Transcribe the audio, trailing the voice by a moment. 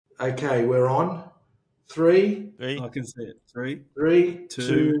Okay, we're on. Three, I can see it. Three, two,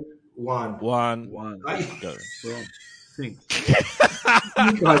 two, one. one. Hey, Go. We're on. Think.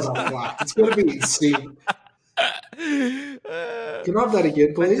 you guys are fucked. It's got to be in sync. Can I have that again,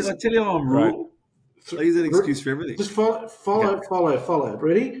 Mate, please? did I tell you I'm rural? I use that excuse for everything. Just follow.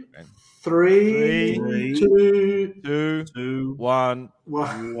 Ready? Okay. Three, two, Two, one.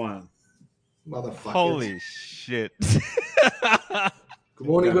 one. Motherfuckers. Holy shit. Good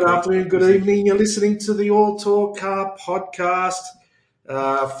morning, Go, good Pete. afternoon, good evening. You're listening to the All Talk Car podcast.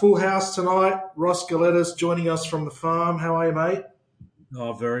 Full house tonight. Ross Galettas joining us from the farm. How are you, mate?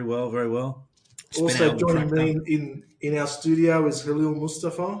 Oh, very well, very well. Just been Also out on the joining tractor. me in our studio is Halil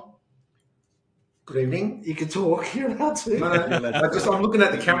Mustafa. Good evening. You can talk. You're allowed to. No, I'm looking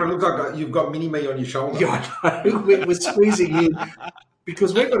at the camera. It looks like you've got Mini Me on your shoulder. Yeah, I know. We're squeezing in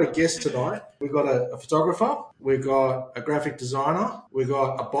because we've got a guest tonight. We've got a photographer. We've got a graphic designer. We've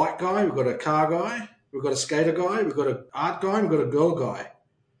got a bike guy. We've got a car guy. We've got a skater guy. We've got an art guy. We've got a girl guy.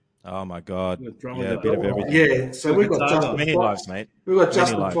 Oh my God. With drum Yeah, and a bit of everything. Yeah, so we've got Guitar Justin Many Fox. lives, mate. We've got Many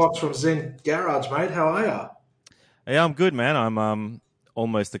Justin lives. Fox from Zen Garage, mate. How are you? Yeah, I'm good, man. I'm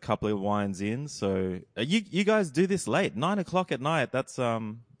almost a couple of wines in. So you guys do this late, 9 o'clock at night. That's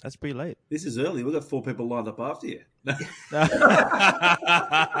pretty late. This is early. We've got 4 people lined up after you. It's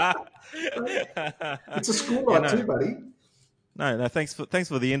a school night too, buddy. No. Thanks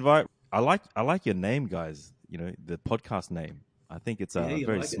for the invite. I like your name, guys. You know, the podcast name. I think it's you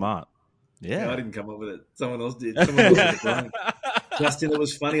very like it? smart. Yeah. I didn't come up with it. Someone else did. Someone else did it wrong. Justin, it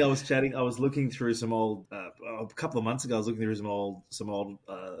was funny. I was looking through some old. A couple of months ago, I was looking through some old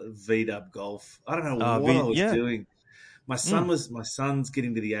VW Golf. I don't know what I was doing. My son's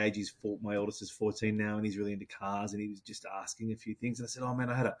getting to the age. My oldest is 14 now, and he's really into cars. And he was just asking a few things. And I said, "Oh man,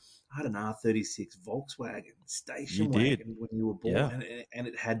 I had an R36 Volkswagen station wagon when you were born, and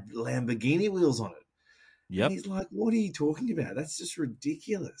it had Lamborghini wheels on it." Yep. And he's like, "What are you talking about? That's just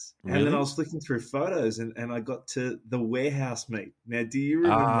ridiculous." Really? And then I was flicking through photos and I got to the warehouse meet. Now, do you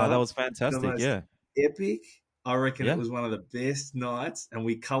remember? That was fantastic. Yeah. Epic. I reckon it was one of the best nights, and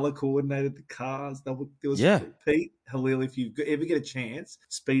we color coordinated the cars. There was Pete, Halil. If you ever get a chance,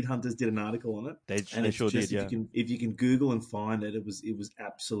 Speed Hunters did an article on it. They sure did. Yeah. If you can Google and find it, it was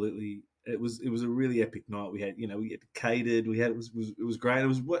absolutely. It was a really epic night. We had catered. It was great. It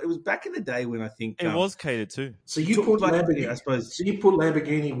was back in the day when I think it was catered too. So you put Lamborghini, I suppose. So you put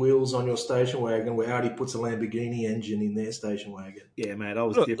Lamborghini wheels on your station wagon, where Audi puts a Lamborghini engine in their station wagon. Yeah, mate, I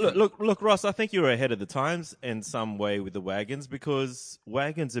was different. Look, Ross. I think you were ahead of the times in some way with the wagons, because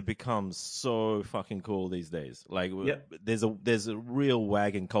wagons have become so fucking cool these days. Like, there's a real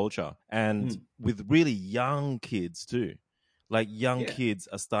wagon culture, and with really young kids too. Like, young kids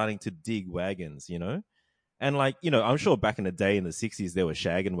are starting to dig wagons, you know? And, like, you know, I'm sure back in the day in the 60s there were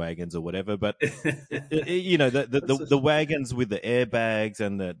shaggin' wagons or whatever, but, you know, the wagons with the airbags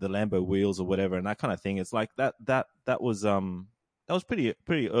and the Lambo wheels or whatever and that kind of thing, it's like that was pretty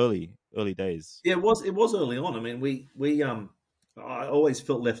early days. Yeah, it was early on. I mean, I always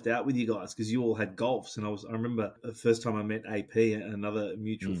felt left out with you guys because you all had Golfs, and I remember the first time I met AP, another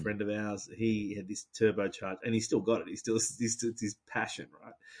mutual friend of ours. He had this turbocharged, and he still got it. He's still his passion,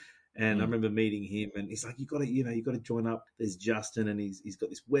 right? And I remember meeting him, and he's like, "You got to join up." There's Justin, and he's got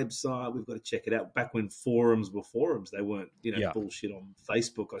this website. We've got to check it out. Back when forums were forums, they weren't bullshit on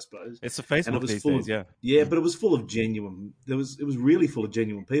Facebook, I suppose. It's a Facebook these days, but it was full of genuine. It was really full of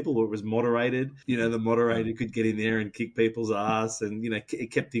genuine people. Where it was moderated. You know, the moderator could get in there and kick people's ass, and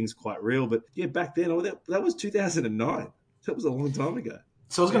it kept things quite real. But back then, that was 2009. That was a long time ago.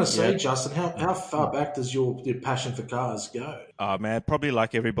 So I was going to say, Justin, how far back does your passion for cars go? Oh, man, probably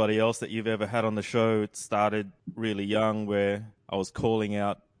like everybody else that you've ever had on the show. It started really young, where I was calling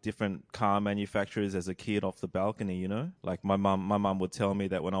out different car manufacturers as a kid off the balcony, you know? Like, my mum would tell me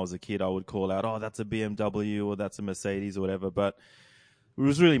that when I was a kid, I would call out, "Oh, that's a BMW or that's a Mercedes or whatever." But it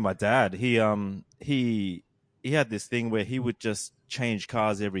was really my dad. He had this thing where he would just change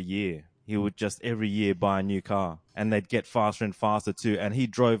cars every year. He would just every year buy a new car, and they'd get faster and faster too. And he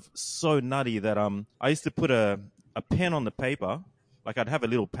drove so nutty that I used to put a pen on the paper. Like, I'd have a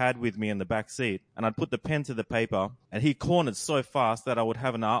little pad with me in the back seat, and I'd put the pen to the paper, and he cornered so fast that I would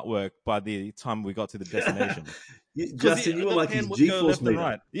have an artwork by the time we got to the destination. Justin, you were like his G-force meter.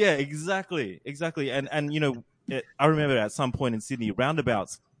 Right. Yeah, exactly. And you know, I remember at some point in Sydney,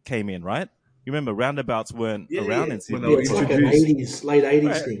 roundabouts came in, right? You remember roundabouts weren't around in Sydney. It's like an late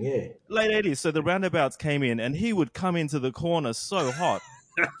 80s thing, Late 80s. So the roundabouts came in, and he would come into the corner so hot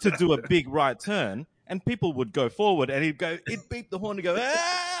to do a big right turn, and people would go forward, and he'd beep the horn and go,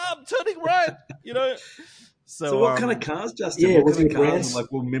 "I'm turning right," you know? So what kind of cars, Justin? Yeah, what was kind he of a cars brand- were,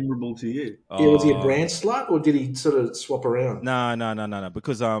 like, were memorable to you? Yeah, was he a brand slut, or did he sort of swap around? No.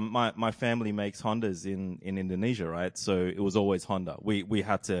 Because my family makes Hondas in Indonesia, right? So it was always Honda. We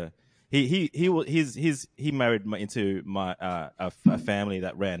had to. He married into my a family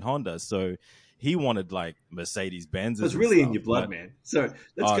that ran Honda, so he wanted like Mercedes Benzes. It's really in your blood, man. So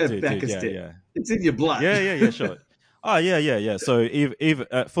let's go back a step. Yeah. It's in your blood. Yeah, sure. Oh, yeah. So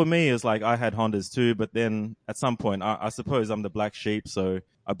for me, it's like I had Hondas too, but then at some point, I suppose I'm the black sheep, so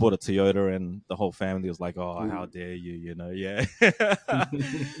I bought a Toyota, and the whole family was like, "Oh, how dare you?" You know, yeah.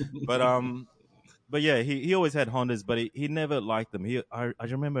 But yeah, he always had Hondas, but he never liked them. I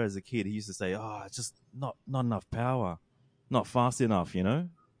remember as a kid, he used to say, "Oh, it's just not enough power, not fast enough," you know.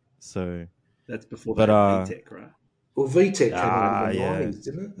 So that's before but VTEC, right? Well, VTEC came out in the 90s,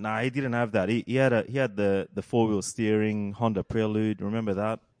 didn't it? Nah, he didn't have that. He had the 4-wheel steering Honda Prelude. Remember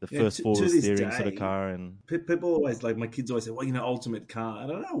that? The first 4-wheel steering sort of car. And people always, like, my kids always say, well, ultimate car. I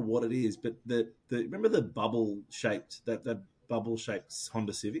don't know what it is, but remember the bubble shaped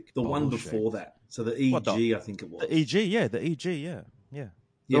Honda Civic, the one before that. So the EG, I think it was. The EG, yeah, yeah.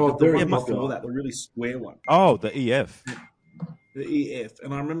 Yeah, but the one before that, the really square one. Oh, the EF. The EF,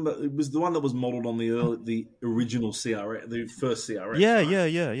 and I remember it was the one that was modelled on the original CRF, the first CRF. Yeah, right?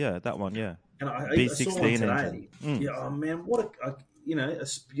 yeah, that one, yeah. And I B16 saw one today. engine. Yeah, oh man, what a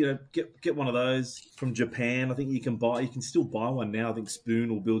get one of those from Japan. I think you can still buy one now. I think Spoon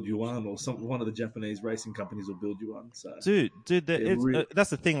will build you one, or one of the Japanese racing companies will build you one. So, dude, that's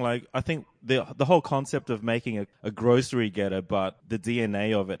the thing. Like, I think the whole concept of making a grocery getter, but the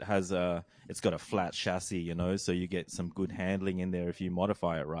DNA of it has it's got a flat chassis, you know, so you get some good handling in there if you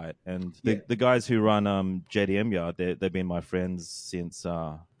modify it right. And the guys who run JDM Yard, they've been my friends since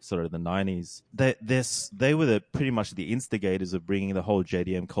sort of the 90s. They were pretty much the instigators of bringing the whole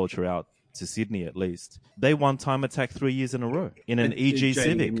JDM culture out to Sydney, at least. They won Time Attack 3 years in a row in an EG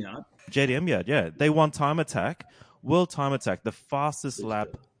Civic. JDM Yard, yeah. They won Time Attack, World Time Attack, the fastest lap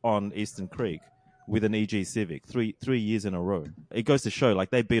on Eastern Creek, with an EG Civic 3 years in a row. It goes to show, like,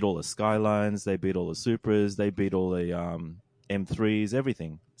 they beat all the Skylines, they beat all the Supras, they beat all the M3s,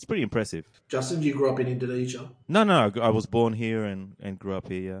 everything. It's pretty impressive. Justin, you grew up in Indonesia? No, I was born here and grew up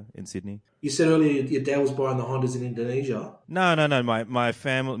here in Sydney. You said earlier your dad was buying the Hondas in Indonesia. No. My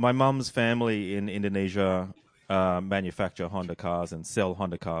family, my mum's family in Indonesia manufacture Honda cars and sell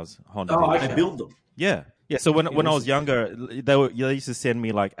Honda cars. They build them. Yeah. So when I was younger, they used to send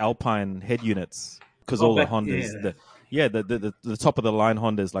me like Alpine head units because all the Hondas, the top of the line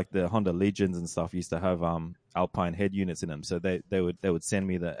Hondas, like the Honda Legions and stuff, used to have Alpine head units in them. So they would send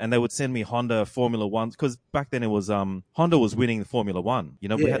me that, and they would send me Honda Formula One, because back then it was Honda was winning the Formula One. You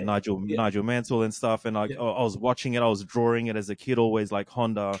know, we had Nigel Mansell and stuff, and I was watching it, I was drawing it as a kid, always like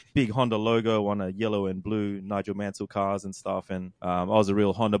Honda, big Honda logo on a yellow and blue Nigel Mansell cars and stuff, and I was a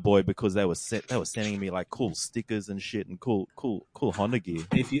real Honda boy because they were sending me like cool stickers and shit and cool Honda gear.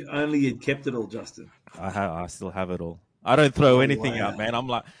 If you only had kept it all, Justin. I still have it all. I don't throw anything out, man. I'm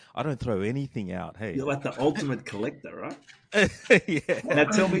like, I don't throw anything out. Hey, you're like the ultimate collector, right? Yeah. Now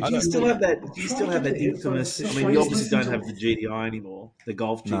tell me, do you still have that infamous? I mean, you obviously don't have the GDI anymore, the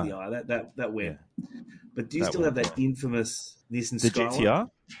Golf GDI. That went. Yeah. But do you still have that infamous Nissan Skyline? GTR?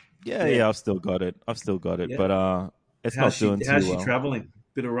 Yeah, I've still got it. Yeah. But it's not doing too well. How's she traveling?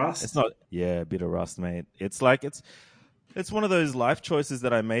 Bit of rust? It's not. Yeah, a bit of rust, mate. It's like it's one of those life choices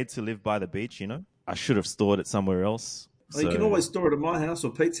that I made to live by the beach. You know, I should have stored it somewhere else. Well, you can always store it at my house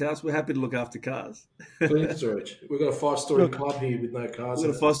or Pete's house. We're happy to look after cars. Clean storage. We've got a 5-story club here with no cars.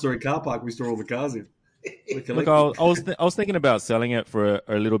 We've got a 5-story car park we store all the cars in. Look, I was thinking about selling it for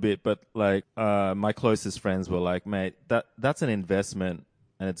a little bit, but like my closest friends were like, mate, that's an investment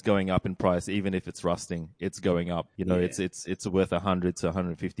and it's going up in price. Even if it's rusting, it's going up. You know, it's worth $100,000 to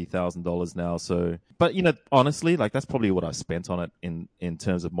 $150,000 now. So, but you know, honestly, like that's probably what I spent on it in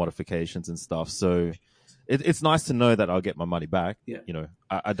terms of modifications and stuff. So. It's nice to know that I'll get my money back. Yeah. You know,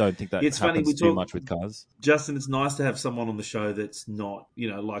 I don't think that happens too much with cars. Justin, it's nice to have someone on the show that's not, you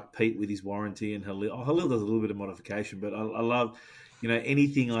know, like Pete with his warranty and Halil. Halil does a little bit of modification, but I love, you know,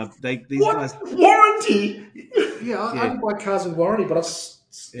 anything these guys warranty. I don't buy cars with warranty, but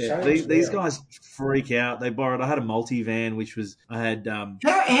these guys freak out. They borrowed. I had a multivan, which was How do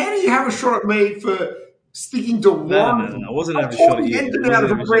you have a shot at me for sticking to warranty? No. I wasn't having a shot at you. Ended out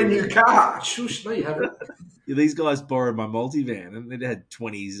of a brand new car. Shush, no, you haven't. These guys borrowed my multivan, and it had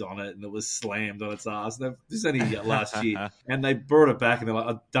 20s on it, and it was slammed on its ass. This is only last year, and they brought it back, and they're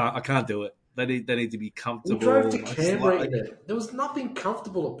like, I can't do it. They need to be comfortable. We drove to Canberra in it. There was nothing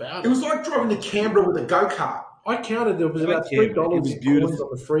comfortable about it. It was like driving to Canberra with a go-kart. I counted there was I don't about care, $3 mate. It was in coins beautiful. on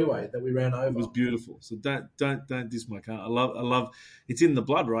the freeway that we ran over. It was beautiful. So don't diss my car. I love. It's in the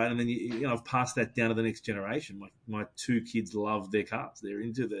blood, right? And then I've passed that down to the next generation. My two kids love their cars. They're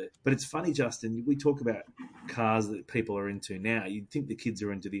into the. But it's funny, Justin. We talk about cars that people are into now. You'd think the kids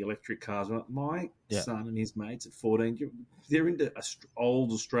are into the electric cars. My son and his mates at 14, they're into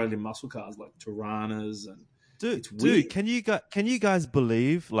old Australian muscle cars like Tiranas and. Dude, can you guys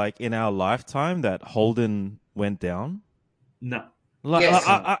believe, like, in our lifetime that Holden went down? No. Like, Yes.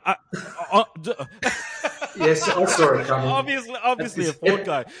 Yes, I saw it coming. obviously a Ford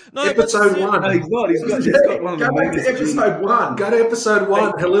guy. No, Episode 1. No, he's not. He's got one of the Go back to biggest episode 1. Go to episode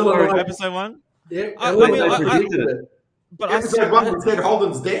 1. Halil and I. Episode 1. Yeah, I Halil mean, and I I- predicted it. But Episode 1 was dead.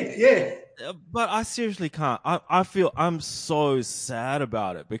 Holden's dead. Yeah. But I seriously can't. I feel I'm so sad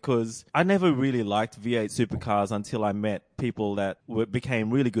about it because I never really liked V8 supercars until I met people that became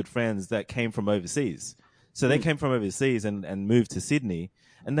really good friends that came from overseas. So they came from overseas and moved to Sydney,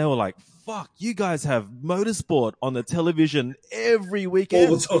 and they were like, fuck, you guys have motorsport on the television every weekend.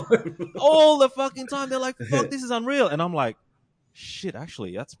 all the time. All the fucking time. They're like, fuck, this is unreal. And I'm like, shit,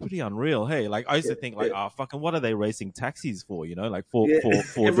 actually, that's pretty unreal. Hey, like, I used to think, like, fucking, what are they racing taxis for, you know? Like, for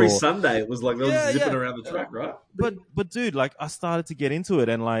every door. Sunday it was like they were zipping around the track, right? But dude, like, I started to get into it,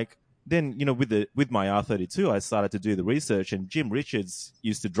 and like, then, you know, with my R32, I started to do the research, and Jim Richards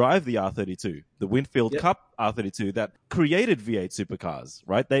used to drive the R32, the Winfield Cup R32 that created V8 supercars,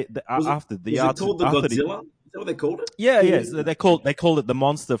 right? After the was it called the R32, Godzilla? Is that what they called it? yeah. So they called it the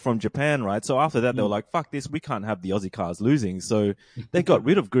monster from Japan, right? So after that, they were like, "Fuck this, we can't have the Aussie cars losing." So they got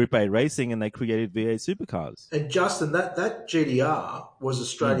rid of Group A racing and they created V8 supercars. And Justin, that GDR was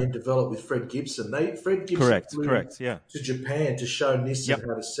Australian developed with Fred Gibson. Fred Gibson flew Correct, yeah. to Japan to show Nissan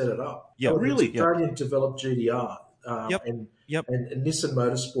how to set it up. Yep. That was Really? an Australian developed GDR. And Nissan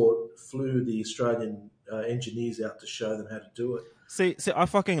Motorsport flew the Australian engineers out to show them how to do it. See, I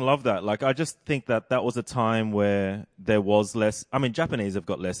fucking love that. Like, I just think that was a time where there was less. I mean, Japanese have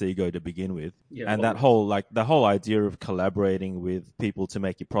got less ego to begin with, and the whole idea of collaborating with people to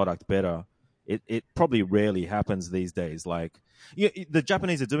make your product better, it probably rarely happens these days. Like, the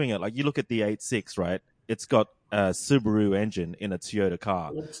Japanese are doing it. Like, you look at the 8.6, right? It's got a Subaru engine in a Toyota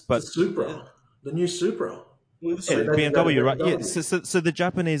car, But the Supra, the new Supra. BMW, right? Yeah. So the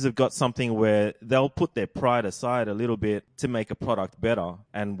Japanese have got something where they'll put their pride aside a little bit to make a product better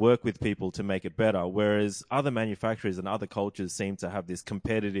and work with people to make it better. Whereas other manufacturers and other cultures seem to have this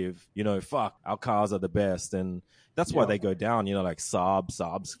competitive, fuck, our cars are the best. And that's why they go down, like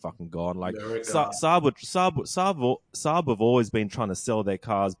Saab's fucking gone. Like Saab have always been trying to sell their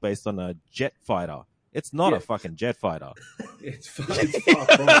cars based on a jet fighter. It's not a fucking jet fighter. It's far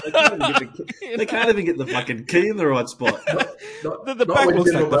from it. They can't even get the fucking key in the right spot. The back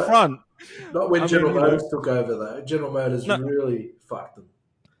looks like the front. Not when General Motors took over, though. General Motors really fucked them.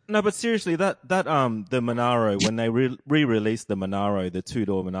 No, but seriously, the Monaro, when they re-released the Monaro, the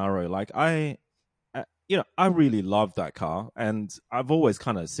two-door Monaro, like I really loved that car, and I've always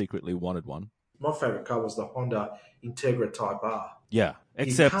kind of secretly wanted one. My favorite car was the Honda Integra Type R. Yeah,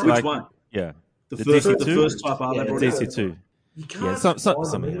 except which one? Yeah. The DC2? first Type R. Yeah, DC2. You can't some find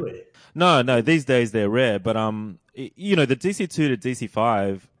them anywhere. No, these days they're rare, but the DC2 to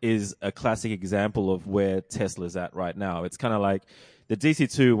DC5 is a classic example of where Tesla's at right now. It's kind of like the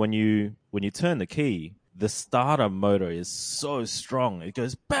DC2 when you turn the key, the starter motor is so strong. It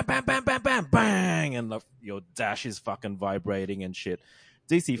goes bam, bam, bam, bam, bam, bang, and your dash is fucking vibrating and shit.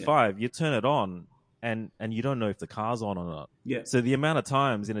 DC5, you turn it on, and you don't know if the car's on or not. Yeah. So the amount of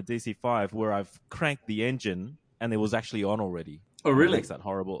times in a DC5 where I've cranked the engine and it was actually on already. Oh, really? It makes that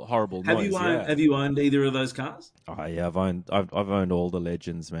horrible Have noise. Have you owned either of those cars? Oh yeah, I've owned all the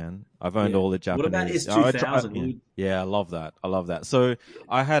legends, man. I've owned all the Japanese. What about S2000? Yeah, I love that. So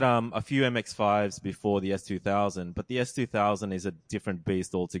I had a few MX-5s before the S2000, but the S2000 is a different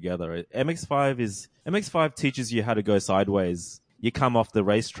beast altogether. MX-5 teaches you how to go sideways. You come off the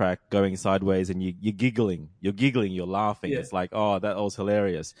racetrack going sideways and you're giggling, you're laughing. Yeah. It's like, oh, that was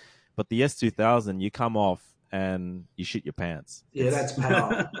hilarious. But the S2000, you come off and you shit your pants. Yeah, that's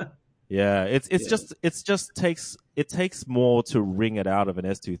power. Yeah, it takes more to wring it out of an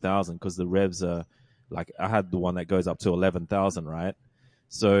S2000 because the revs are like, I had the one that goes up to 11,000, right?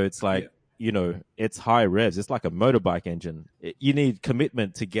 So it's like, it's high revs. It's like a motorbike engine. You need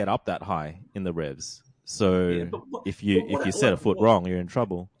commitment to get up that high in the revs. So if you set a foot wrong, you're in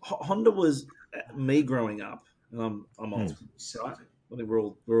trouble. Honda was me growing up. I'm old, so I think we're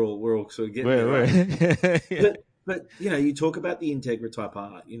all sort of getting there. But you talk about the Integra Type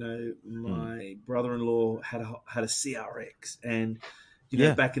R. My brother-in-law had a CRX, and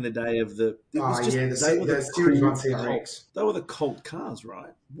Yeah. back in the day of the. It was just yeah, they were the Series cool 1 CRX. cult- They were the cult cars,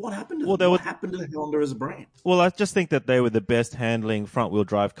 right? What happened to Well, them? they What were- happened to Honda as a brand? Well, I just think that they were the best handling front wheel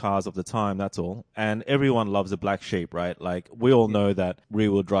drive cars of the time. That's all. And everyone loves a black sheep, right? Like we all know that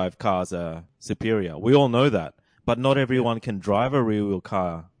rear wheel drive cars are superior. We all know that, but not everyone can drive a rear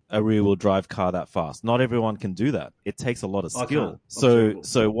wheel drive car that fast. Not everyone can do that. It takes a lot of I skill. can't.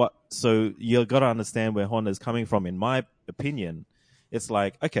 So you got to understand where Honda's coming from. In my opinion, it's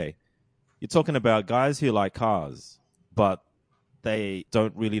like, okay, you're talking about guys who like cars, but they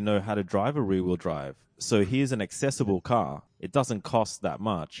don't really know how to drive a rear wheel drive. So here's an accessible car. It doesn't cost that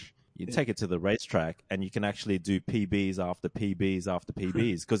much. You take it to the racetrack and you can actually do PBs after PBs after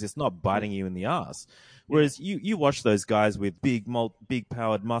PBs because it's not biting you in the ass. Whereas you watch those guys with big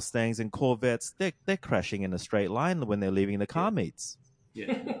powered Mustangs and Corvettes, they're crashing in a straight line when they're leaving the car meets.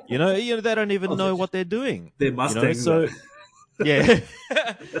 Yeah, You know, they don't even know what they're doing. they're Mustangs. You know? So yeah,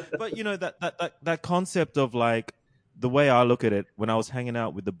 but you know that concept of like. The way I look at it, when I was hanging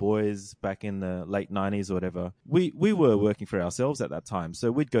out with the boys back in the late 90s or whatever, we were working for ourselves at that time.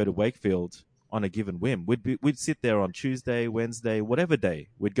 So we'd go to Wakefield on a given whim. We'd sit there on Tuesday, Wednesday, whatever day.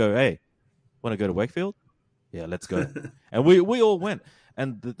 We'd go, hey, want to go to Wakefield? Yeah, let's go. And we all went.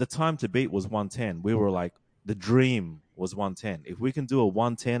 And the time to beat was 110. We were like, the dream was 110. If we can do a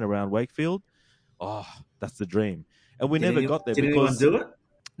 110 around Wakefield, that's the dream. And we never got there. Did anyone do it?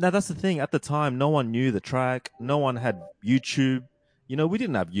 Now, that's the thing. At the time, no one knew the track. No one had YouTube. You know, we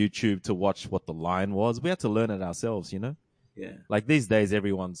didn't have YouTube to watch what the line was. We had to learn it ourselves, you know? Yeah. Like these days,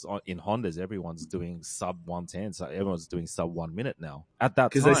 everyone's in Hondas, everyone's doing sub 110. So everyone's doing sub 1 minute now. At that time,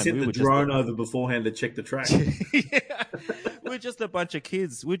 Because they sent we the were drone over beforehand to check the track. yeah. We're just a bunch of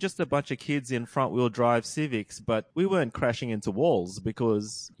kids. We're just a bunch of kids in front wheel drive Civics, but we weren't crashing into walls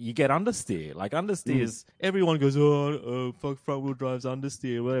because you get understeer. Like understeers, everyone goes, fuck front wheel drives,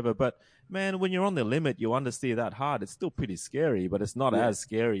 understeer, whatever. But man, when you're on the limit, you understeer that hard. It's still pretty scary, but it's not as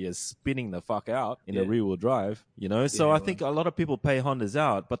scary as spinning the fuck out in a rear wheel drive, you know? So I think a lot of people pay Hondas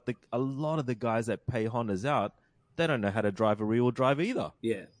out, but a lot of the guys that pay Hondas out, they don't know how to drive a rear wheel drive either.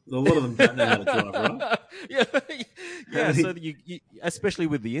 Yeah. A lot of them don't know how to drive, right? yeah. So you, especially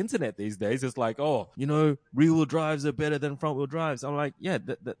with the internet these days, it's like, rear wheel drives are better than front wheel drives. I'm like, yeah,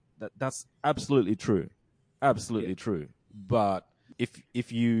 that's absolutely true, absolutely true. But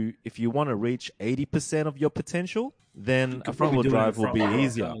if you want to reach 80% of your potential, then a front wheel drive will be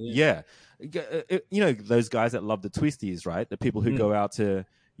easier. Yeah. You know those guys that love the twisties, right? The people who go out to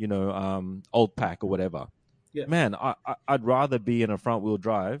Old Pack or whatever. Yeah. Man, I'd rather be in a front wheel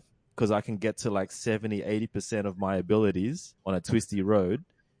drive because I can get to like 70-80% of my abilities on a twisty road.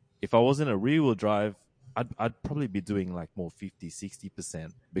 If I was in a rear wheel drive, I'd probably be doing like more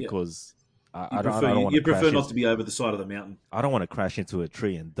 50-60% because I don't want to. You prefer not to be over the side of the mountain. I don't want to crash into a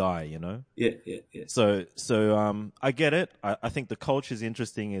tree and die, you know? Yeah. So I get it. I think the culture is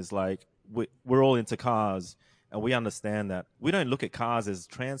interesting. Is like we're all into cars. And we understand that we don't look at cars as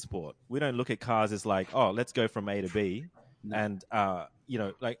transport. We don't look at cars as like, let's go from A to B. And,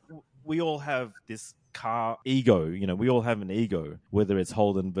 like we all have this car ego, we all have an ego, whether it's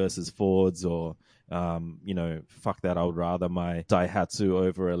Holden versus Fords or, fuck that. I would rather my Daihatsu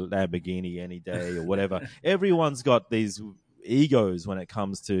over a Lamborghini any day or whatever. Everyone's got these egos when it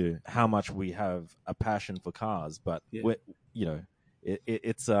comes to how much we have a passion for cars. But,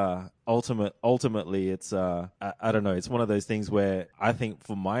 it's ultimately it's I don't know, it's one of those things where I think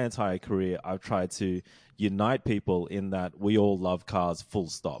for my entire career I've tried to unite people in that we all love cars full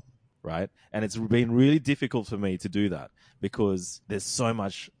stop, right? And it's been really difficult for me to do that because there's so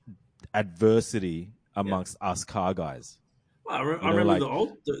much adversity amongst us car guys. Well, I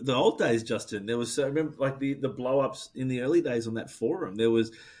remember the old days, Justin. There was I remember like the blow ups in the early days on that forum. There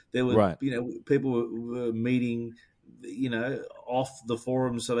was right. People were meeting off the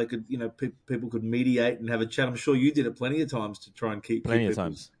forum so they could, people could mediate and have a chat. I'm sure you did it plenty of times to try and keep plenty of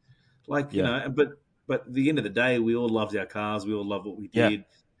times. Like, but at the end of the day, we all loved our cars. We all loved what we did. Yeah.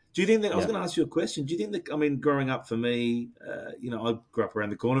 Do you think that, I was going to ask you a question. Do you think that, growing up for me, I grew up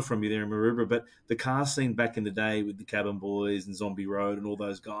around the corner from you there in Maroubra, but the car scene back in the day with the Cabin Boys and Zombie Road and all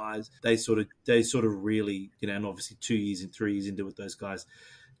those guys, they sort of really, and obviously 2 years and 3 years into it, those guys,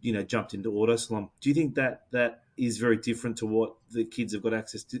 jumped into Auto Salon. Do you think that is very different to what the kids have got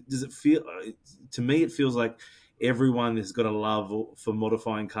access to? Does it feel, to me, it feels like everyone has got a love for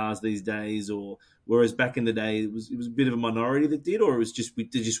modifying cars these days, or whereas back in the day it was a bit of a minority that did, or it was just there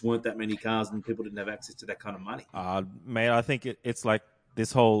just weren't that many cars and people didn't have access to that kind of money? Mate, I think it's like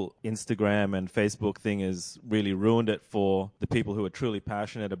this whole Instagram and Facebook thing has really ruined it for the people who are truly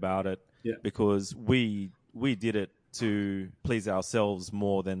passionate about it. Yeah. Because we did it to please ourselves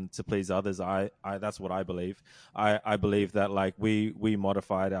more than to please others. I that's what I believe. I believe that like we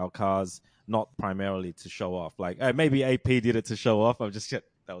modified our cars not primarily to show off. Like maybe AP did it to show off. I'm just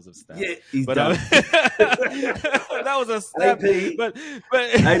that was a stab. Yeah, he's but done. that was a stab. AP, but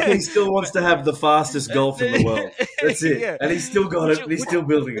AP still wants to have the fastest Golf in the world. That's it. Yeah. And he's still got it. And he's still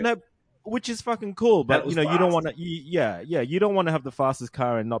building it. No, which is fucking cool, but you fast. don't want to. You don't want to have the fastest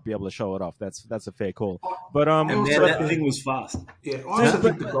car and not be able to show it off. That's a fair call. But and that thing was fast. Yeah, I also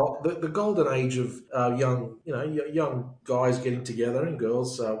think the golden age of young guys getting together and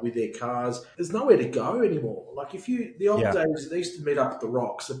girls with their cars. There's nowhere to go anymore. Like the old days, they used to meet up at the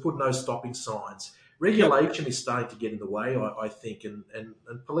Rocks. They put no stopping signs. Regulation is starting to get in the way, I think, and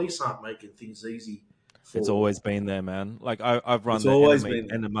police aren't making things easy. It's always been there, man. Like I've run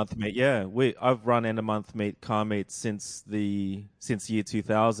end of month meet. Yeah, I've run end of month car meets since year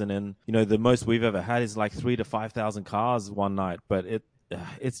 2000, and the most we've ever had is like 3,000 to 5,000 cars one night. But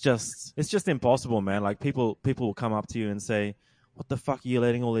it's just impossible, man. Like people will come up to you and say, "What the fuck are you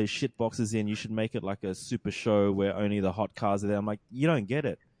letting all these shit boxes in? You should make it like a super show where only the hot cars are there." I'm like, you don't get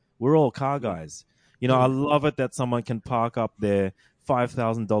it. We're all car guys. I love it that someone can park up their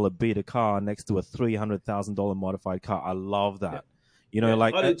 $5,000 beater car next to a $300,000 modified car. I love that.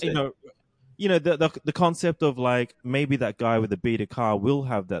 The concept of like maybe that guy with the beater car will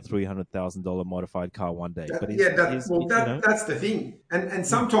have that $300,000 modified car one day. That's the thing. And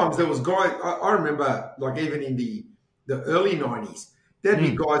sometimes there was guys. I remember like even in the early 90s, there'd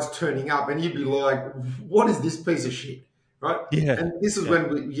be guys turning up, and you'd be like, "What is this piece of shit?" Right? Yeah. And this is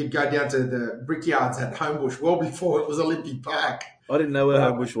when you'd go down to the brickyards at Homebush, well before it was Olympic Park. I didn't know where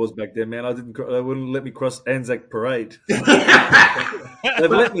Homebush was back then, man. They wouldn't let me cross Anzac Parade. They've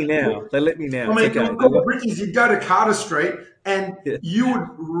let me now. I mean, okay. The brickies, you'd go to Carter Street and you would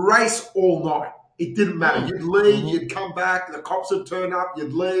race all night. It didn't matter. You'd leave, you'd come back, the cops would turn up,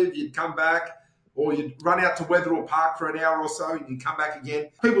 you'd leave, you'd come back, or you'd run out to Wetherill Park for an hour or so, and you'd come back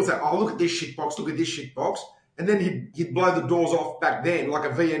again. People say, "Oh, look at this shit box, look at this shit box." And then he'd blow the doors off back then, like a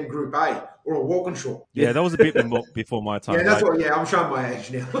VN Group A or a Walkinshaw. Yeah, that was a bit before my time. Yeah, that's what. Yeah, I'm showing my age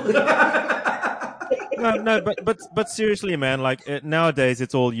now. No, but seriously, man, like nowadays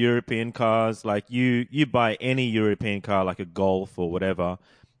it's all European cars. Like you buy any European car, like a Golf or whatever,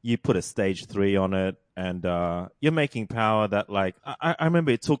 you put a stage 3 on it, and you're making power that like I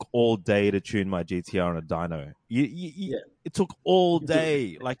remember it took all day to tune my GTR on a dyno. It took all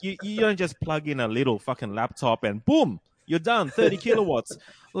day. Like you don't just plug in a little fucking laptop and boom, you're done. 30 kilowatts.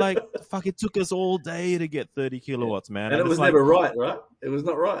 Like fuck, it took us all day to get 30 kilowatts, man. And it was never right? It was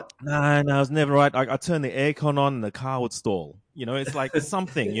not right. No, it was never right. I turned the aircon on and the car would stall. It's like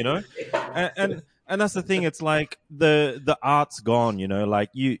something, and that's the thing. It's like the art's gone, like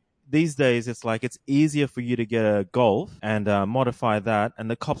these days it's like it's easier for you to get a Golf and modify that,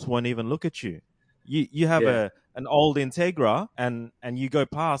 and the cops won't even look at you. You have an old Integra and you go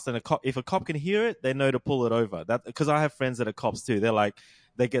past, and if a cop can hear it, they know to pull it over. That because I have friends that are cops too. They're like,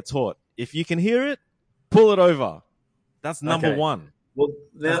 they get taught, if you can hear it, pull it over. That's number one. Well,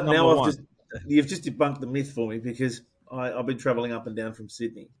 you've just debunked the myth for me, because I've been traveling up and down from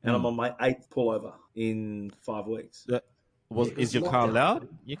Sydney, and I'm on my 8th pullover in 5 weeks. Is your car loud?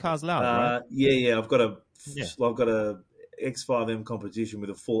 Your car's loud, right? Yeah. I've got a X5M competition with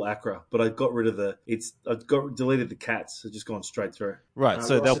a full Acura, but I got rid of deleted the cats. It's just gone straight through. Right,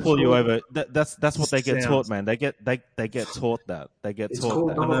 so they'll pull you over. That's what they get taught, man. They get taught that. They get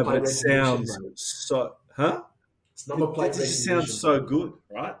taught that. I know, but it sounds so. Huh? It's number plate. It just sounds so good,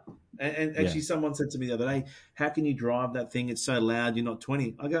 right? And actually, someone said to me the other day, "How can you drive that thing? It's so loud. You're not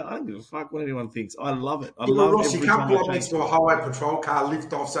 20." I go, "I don't give a fuck what anyone thinks. I love it. I love Ross, every you can't time pull I up change next to a highway patrol car,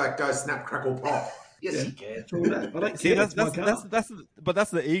 lift off so it goes snap, crackle, pop. Yes, you can. I don't See, care.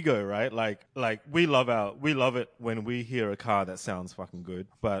 that's the ego, right? Like we love it when we hear a car that sounds fucking good.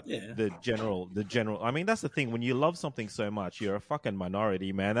 But the general, I mean, that's the thing. When you love something so much, you're a fucking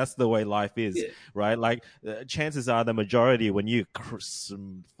minority, man. That's the way life is, right? Like chances are the majority, when you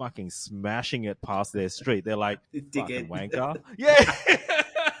fucking smashing it past their street, they're like, fucking wanker. Yeah.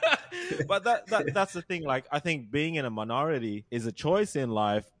 But that's the thing. Like, I think being in a minority is a choice in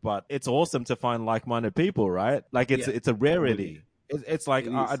life, but it's awesome to find like-minded people, right? Like, it's a rarity. It's like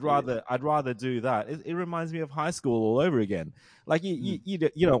I'd rather do that. It reminds me of high school all over again. Like you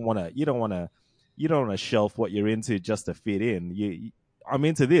don't want to shelf what you're into just to fit in. I'm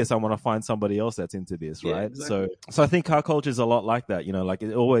into this. I want to find somebody else that's into this, right? Exactly. So I think car culture is a lot like that. Like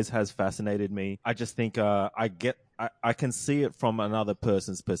it always has fascinated me. I just think I can see it from another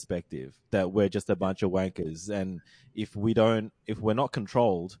person's perspective, that we're just a bunch of wankers, and if we're not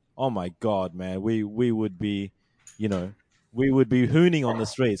controlled, oh my god, man, we would be you know, we would be hooning on the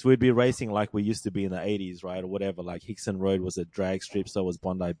streets. We'd be racing like we used to be in the 80s, right? Or whatever. Like Hickson Road was a drag strip, so was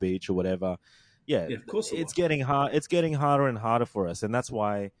Bondi Beach or whatever. Yeah, Yeah, of course it it's was. getting hard. It's getting harder and harder for us, and that's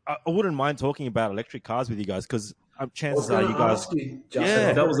why I wouldn't mind talking about electric cars with you guys because I was chances are going you to guys. ask you, Justin.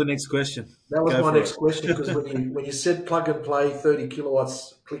 Yeah. That was the next question. That was Go my for next it. question because when you said plug and play 30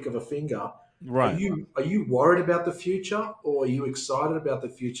 kilowatts, click of a finger, Right. are you worried about the future, or are you excited about the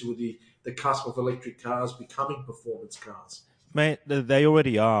future with the cusp of electric cars becoming performance cars? Mate, they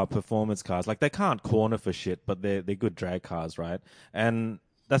already are performance cars. Like they can't corner for shit, but they're good drag cars, right? And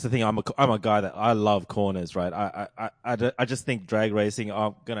that's the thing. I'm a guy that I love corners, right? I just think drag racing.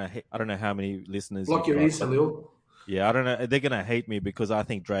 I don't know how many listeners. Block you've your got, ears, but Halil. yeah, I don't know. They're gonna hate me because I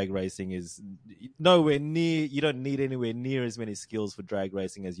think drag racing is nowhere near. You don't need anywhere near as many skills for drag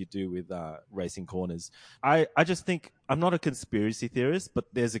racing as you do with racing corners. I just think I'm not a conspiracy theorist, but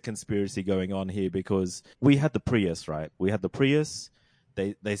there's a conspiracy going on here because we had the Prius, right? We had the Prius.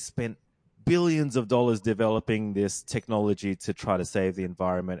 They spent billions of dollars developing this technology to try to save the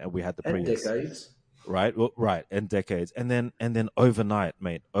environment, and we had the And Prius. decades. Right, well, right, and decades, and then overnight,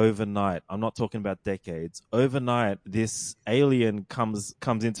 mate. Overnight, I'm not talking about decades. Overnight, this alien comes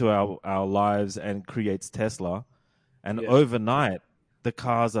into our lives and creates Tesla, and overnight, the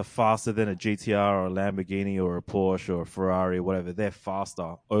cars are faster than a GTR or a Lamborghini or a Porsche or a Ferrari or whatever. They're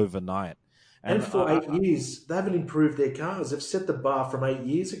faster overnight. And for 8 years, they haven't improved their cars. They've set the bar from 8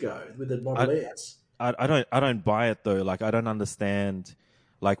 years ago with the Model S. I don't buy it though. Like I don't understand.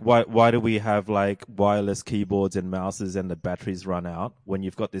 Like why do we have like wireless keyboards and mouses and the batteries run out when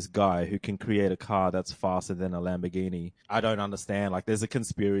you've got this guy who can create a car that's faster than a Lamborghini? I don't understand. Like there's a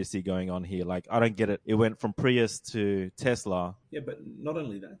conspiracy going on here. Like I don't get it. It went from Prius to Tesla. Yeah, but not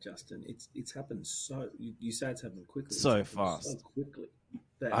only that, Justin. It's happened so. You say it's happened quickly. So it's fast. so quickly.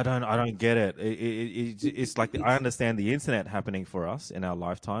 I don't get it. It's like I understand the internet happening for us in our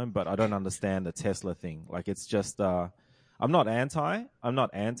lifetime, but I don't understand the Tesla thing. Like it's just. I'm not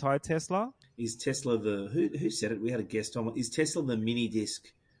anti Tesla. Is Tesla who said it? We had a guest on. Is Tesla the mini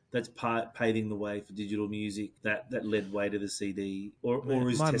disc that's paving the way for digital music that led way to the CD, or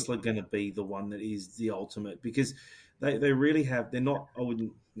is Tesla going to be the one that is the ultimate? Because they really have. They're not. I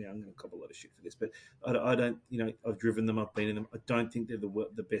wouldn't. Yeah, I'm going to cop a lot of shit for this, but I don't. You know, I've driven them. I've been in them. I don't think they're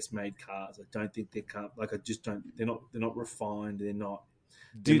the best made cars. I don't think they can't. Like I just don't. They're not refined. They're not.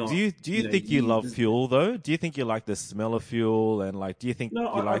 Do you think you love fuel though? Do you think you like the smell of fuel and like? Do you think? No,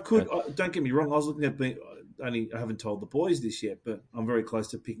 I could. Don't get me wrong. I was looking at I haven't told the boys this yet, but I'm very close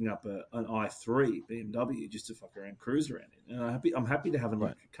to picking up an i3 BMW just to fuck around, cruise around in. And I'm happy to have an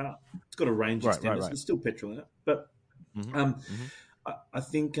electric car. It's got a range extender, so there's still petrol in it. But I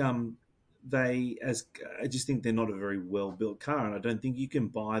think I just think they're not a very well built car, and I don't think you can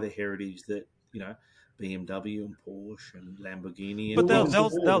buy the heritage that BMW and Porsche and Lamborghini. But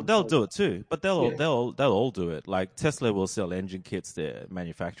they'll do it too. But they'll all do it. Like Tesla will sell engine kits to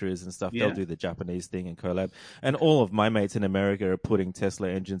manufacturers and stuff. Yeah. They'll do the Japanese thing and collab. And all of my mates in America are putting Tesla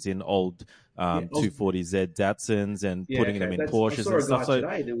engines in old 240Z Datsuns and putting them in Porsches and stuff.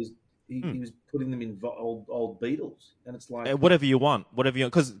 Today, he was putting them in old Beetles, and it's like whatever you want,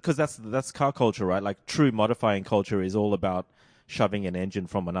 because that's car culture, right? Like true modifying culture is all about shoving an engine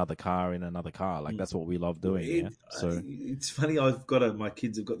from another car in another car. Like that's what we love doing. So it's funny. My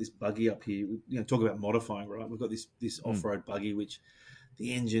kids have got this buggy up here. Talk about modifying, right? We've got this off-road buggy, which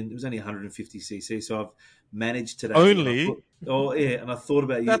the engine, it was only 150 cc. So I've managed today. Only? And I thought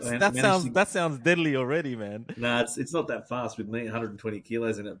about you. That sounds deadly already, man. No, it's not that fast with me, 120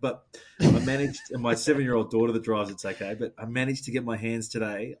 kilos in it. But I managed, and my 7-year-old daughter that drives it's okay, but I managed to get my hands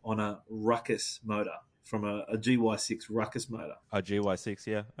today on a Ruckus motor. From a GY6 Ruckus motor. A GY6,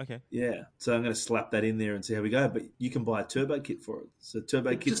 yeah, okay. Yeah, so I'm going to slap that in there and see how we go. But you can buy a turbo kit for it. So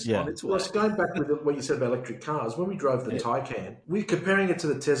turbo kit's on its way. Going back with what you said about electric cars, when we drove the Taycan, we're comparing it to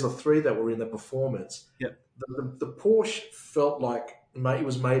the Tesla 3 that were in the performance. Yep. The Porsche felt like it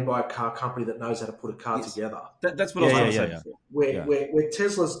was made by a car company that knows how to put a car together. That's what I was going to say before. Where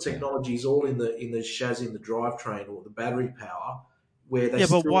Tesla's technology is all in the chassis and the drivetrain or the battery power.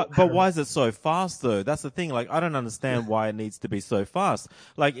 But why is it so fast though? That's the thing. Like, I don't understand why it needs to be so fast.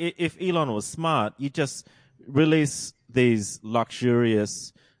 Like, if Elon was smart, you just release these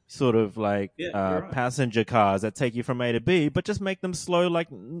luxurious sort of like passenger cars that take you from A to B, but just make them slow like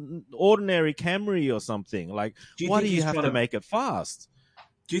ordinary Camry or something. Like, why do you have to make it fast?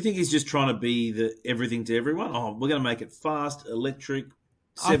 Do you think he's just trying to be the everything to everyone? Oh, we're going to make it fast, electric.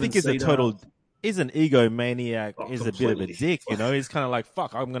 I think it's a total. he's an egomaniac. Oh, He's a bit of a completely. dick, you know. He's kind of like,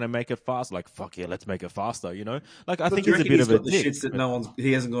 fuck, I'm gonna make it fast. Like, fuck yeah, let's make it faster, you know. Like, I think Do you he's a reckon bit of a got the dick. shits that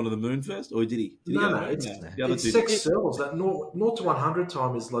he hasn't gone to the moon first, or did he? Did he No, go no, there? The other it's two. sex sells. That 0 to 100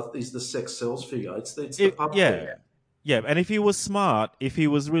 time is the sex sells figure. It's the pub figure. Yeah, and if he was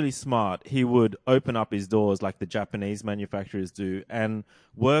really smart, he would open up his doors like the Japanese manufacturers do and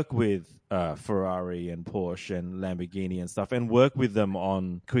work with Ferrari and Porsche and Lamborghini and stuff and work with them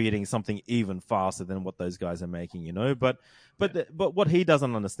on creating something even faster than what those guys are making, you know? But what he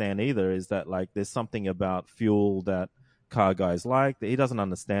doesn't understand either is that like there's something about fuel that car guys like that he doesn't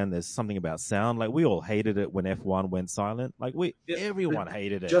understand. There's something about sound. Like we all hated it when F1 went silent. Like everyone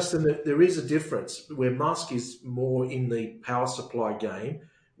hated it. Justin, there is a difference where Musk is more in the power supply game.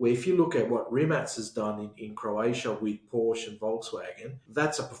 Where if you look at what Rimac has done in Croatia with Porsche and Volkswagen,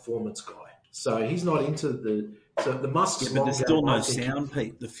 that's a performance guy. So he's not into the Musk's but long there's game, still no I think. sound,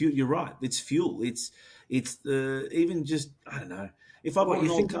 Pete. The fuel. You're right. It's fuel. It's even just I don't know. If I bought an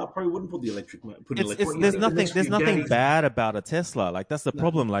old car, I probably wouldn't put the electric. There's nothing bad about a Tesla. Like that's the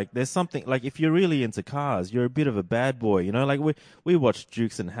problem. Like there's something like if you're really into cars, you're a bit of a bad boy. You know, like we watched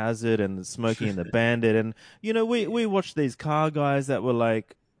Dukes and Hazzard and Smokey and the Bandit, and you know we watched these car guys that were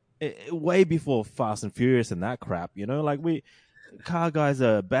like way before Fast and Furious and that crap. You know, like car guys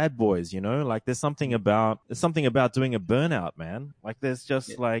are bad boys. You know, like there's something about doing a burnout, man. Like there's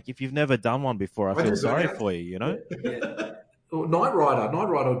just like if you've never done one before, I feel sorry for you. You know. Well, Knight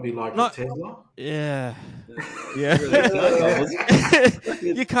Rider would be like a Tesla. Yeah.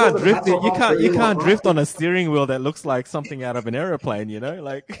 You can't drift. You can't drift on a steering wheel that looks like something out of an aeroplane. You know,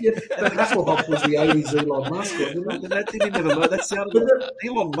 like. Yeah, but Hasselhoff was the '80s Elon Musk, wasn't it? That didn't even know. That sounded like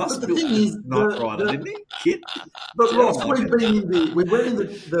Elon Musk built Knight Rider, didn't he? Kid. But Ross, we went in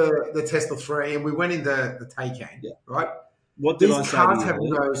the Tesla 3 and we went in the Taycan, right? What did I These say cars to you? have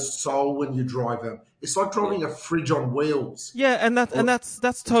no soul when you drive them. It's like driving a fridge on wheels. Yeah, and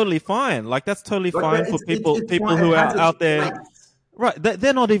that's totally fine. Like that's totally fine for people it's fine. who It are has its out there. place. Right,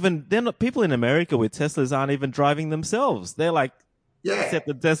 they're not people in America with Teslas aren't even driving themselves. They're like set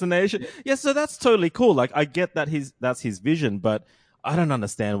the destination. Yeah, so that's totally cool. Like I get that that's his vision, but I don't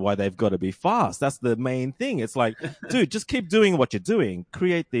understand why they've got to be fast. That's the main thing. It's like, dude, just keep doing what you're doing.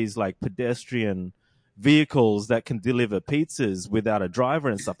 Create these like pedestrian vehicles that can deliver pizzas without a driver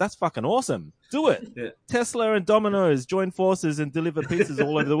and stuff. That's fucking awesome. Do it. Yeah. Tesla and Domino's join forces and deliver pizzas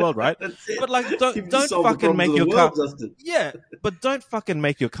all over the world, right? But like, don't solved the fucking problems make of the your world, car. Justin. Yeah, but don't fucking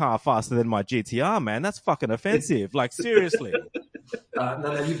make your car faster than my GTR, man. That's fucking offensive. Like seriously.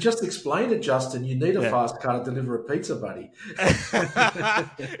 No, you've just explained it, Justin. You need a fast car to deliver a pizza, buddy.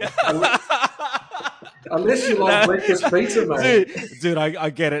 Unless you like breakfast pizza, mate. Dude, I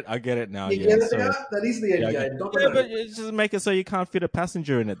get it. I get it now. You yeah, get it so- now? That is the end game. Yeah, but you just make it so you can't fit a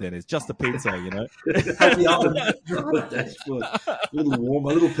passenger in it then. It's just a pizza, you know? Have the oven dashboard. A little warm, a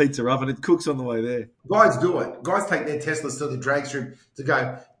little pizza oven. It cooks on the way there. Guys do it. Guys take their Teslas to the drag strip to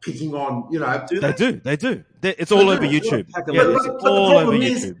go picking on, They do. It's all over YouTube. Yeah, But it's the all over problem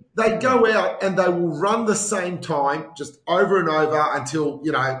is YouTube. they go out and they will run the same time just over and over until,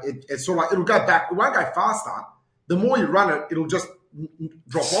 it's sort of like it'll go back. It won't go faster. The more you run it, it'll just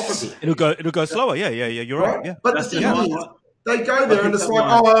drop off a bit. It'll go slower. Yeah. You're right. Yeah. But the thing is, they go there and it's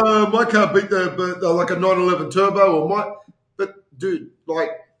like, my car beat the like a 911 turbo But dude,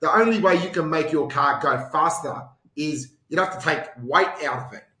 like the only way you can make your car go faster is you'd have to take weight out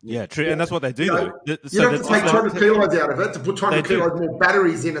of it. Yeah, true. And that's what they do, You though. have to take 200 kilos out of it to put 200 kilos more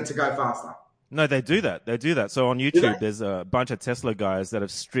batteries in it to go faster. No, they do that. So on YouTube, there's a bunch of Tesla guys that have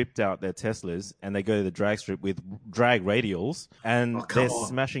stripped out their Teslas and they go to the drag strip with drag radials and they're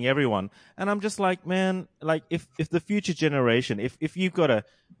smashing everyone. And I'm just like, man, like if the future generation, if you've got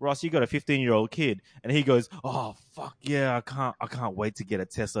Ross, you got a 15-year-old kid and he goes, oh, fuck yeah, I can't wait to get a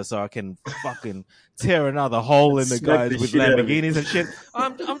Tesla so I can fucking tear another hole in the guys with Lamborghinis and shit.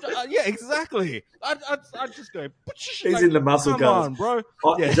 Yeah, exactly. I just go, He's in the muscle come cars. on, bro.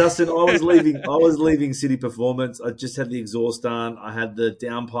 Justin, I was leaving City Performance. I just had the exhaust done. I had the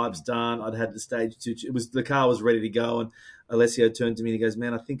downpipes done. I'd had the stage 2. The car was ready to go. And Alessio turned to me and he goes,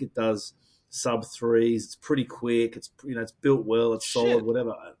 man, I think it does sub 3s. It's pretty quick. It's, it's built well. It's solid,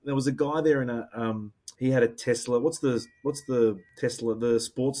 whatever. There was a guy there in he had a Tesla. What's the Tesla, the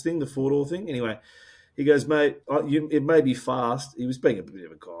sports thing, the 4-door thing? Anyway, he goes, mate, it may be fast. He was being a bit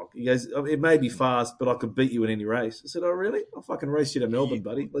of a cock. He goes, it may be fast, but I could beat you in any race. I said, oh, really? I'll fucking race you to Melbourne,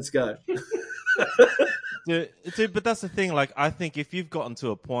 buddy. Let's go. Dude, but that's the thing. Like, I think if you've gotten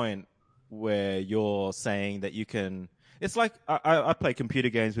to a point where you're saying that you can... It's like I play computer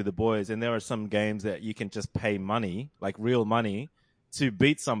games with the boys, and there are some games that you can just pay money, like real money, to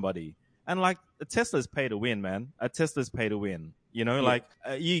beat somebody. And like a Tesla's pay to win, man. A Tesla's pay to win. You know, like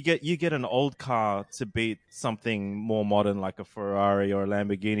you get an old car to beat something more modern like a Ferrari or a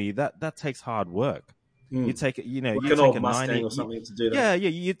Lamborghini. That takes hard work. You take it, you know, Like you an take old a Mustang 90, or something to do that. yeah.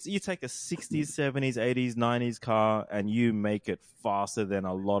 You take a 60s, 70s, 80s, 90s car and you make it faster than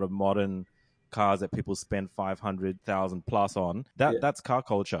a lot of modern cars that people spend 500,000 plus on. That's car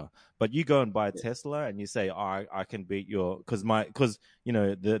culture. But you go and buy a Tesla and you say, oh, I can beat your because you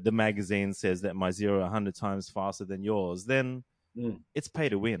know the magazine says that my 0 100 times faster than yours. Then it's pay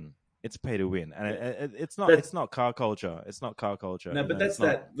to win. It's pay to win, and it's not car culture. It's not car culture. No, but that's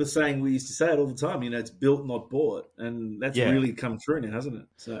the saying we used to say it all the time. You know, it's built, not bought, and that's really come true now, hasn't it?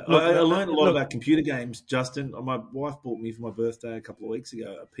 So I learned a lot about computer games. Justin, my wife bought me for my birthday a couple of weeks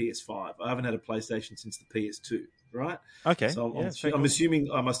ago a PS5. I haven't had a PlayStation since the PS2. Right? Okay. So I'm assuming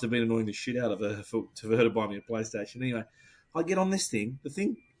I must have been annoying the shit out of her for her to buy me a PlayStation. Anyway, I get on this thing. The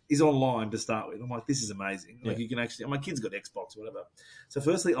thing is online to start with. I'm like, this is amazing. Like you can actually, my kid's got Xbox or whatever. So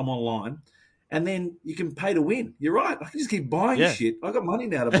firstly, I'm online, and then you can pay to win. You're right. I can just keep buying shit. I got money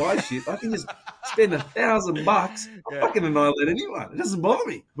now to buy shit. I can just spend $1,000. I'll fucking annihilate anyone. It doesn't bother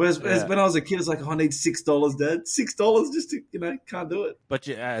me. Whereas when I was a kid, it's like, I need $6, Dad. $6 just to, can't do it. But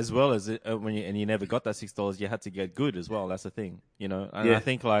as well as when you never got that $6, you had to get good as well. That's the thing, And I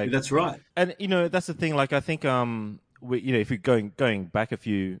think like that's right. And that's the thing. Like I think if you're going back a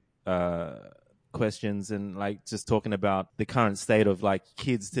few questions and like just talking about the current state of like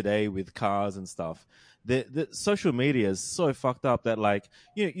kids today with cars and stuff, the social media is so fucked up that like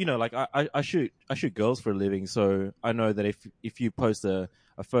like I shoot girls for a living, so I know that if you post a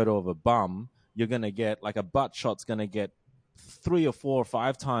photo of a bum, you're gonna get like a butt shot's gonna get 3 or 4 or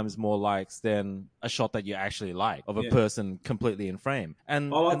 5 times more likes than a shot that you actually like of a person completely in frame.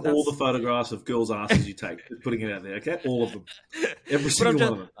 And I like all the photographs of girls' asses you take, putting it out there. Okay, all of them, every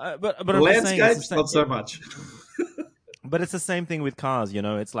single one of them. But the landscapes, not so much. But it's the same thing with cars,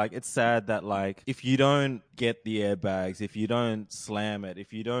 It's like it's sad that like if you don't get the airbags, if you don't slam it,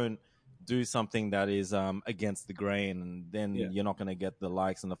 if you don't do something that is against the grain, then you're not going to get the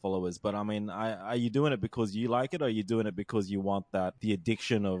likes and the followers. But I mean, are you doing it because you like it, or are you doing it because you want the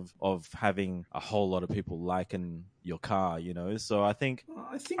addiction of having a whole lot of people liking your car, So I think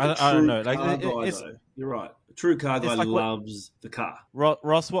I don't know. Like you're right. A true car guy loves the car.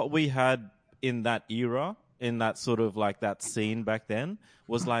 Ross, what we had in that era, in that sort of like that scene back then,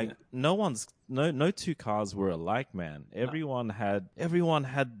 was like no two cars were alike, man. Everyone had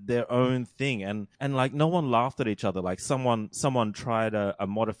their own thing, and like no one laughed at each other. Like someone tried a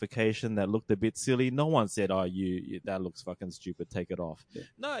modification that looked a bit silly. No one said, "Oh, you that looks fucking stupid. Take it off." Yeah.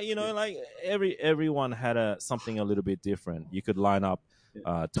 No, like everyone had something a little bit different. You could line up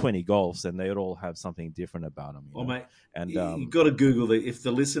 20 Golfs and they'd all have something different about them. Mate, and you got to Google if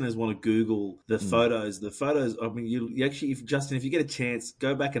the listeners want to Google the photos. The photos. I mean, you actually, if you get a chance,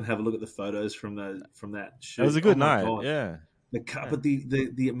 go back and have a look at the photos from that shoot. It was a good night. God. Yeah. But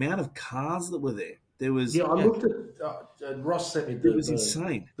the amount of cars that were there. There was. I looked at Ross sent me. It was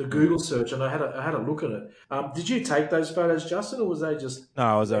insane. The Google search, and I had a look at it. Did you take those photos, Justin, or was they just?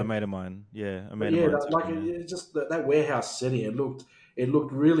 No, it was a mate of mine. Yeah, a mate of mine. It just that warehouse setting. It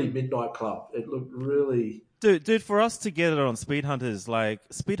looked really Midnight Club. It looked really... Dude, for us to get it on Speed Hunters, like,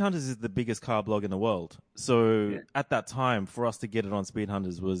 Speed Hunters is the biggest car blog in the world. So at that time, for us to get it on Speed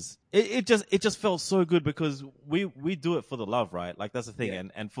Hunters was... It just felt so good because we do it for the love, right? Like, that's the thing. Yeah.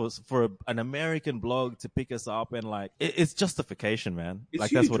 And for an American blog to pick us up and, like, it's justification, man. It's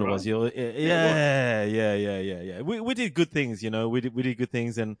like, huge, that's what right? It was. Yeah. We did good things, We did good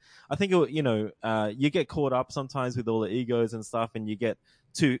things. And I think, you get caught up sometimes with all the egos and stuff, and you get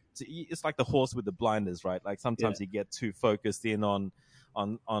it's like the horse with the blinders, right? Like sometimes you get too focused in on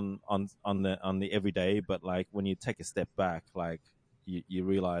the everyday, but like when you take a step back, like you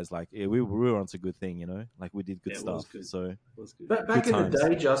realize like we were onto a good thing, like we did good stuff. Good. So it was good. Back in the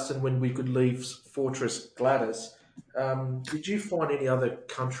day, Justin, when we could leave Fortress Gladys, did you find any other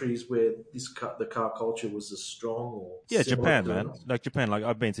countries where the car culture was as strong? Or Japan, man. Like Japan, like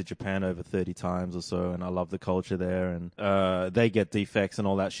I've been to Japan over 30 times or so, and I love the culture there. And they get defects and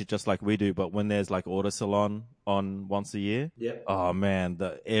all that shit just like we do. But when there's like auto salon on once a year, oh man,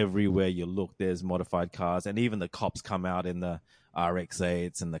 everywhere you look, there's modified cars, and even the cops come out in the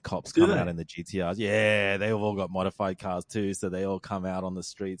RX-8s and the cops come out in the GTRs. Yeah, they've all got modified cars too, so they all come out on the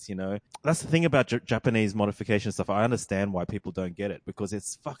streets, That's the thing about Japanese modification stuff. I understand why people don't get it, because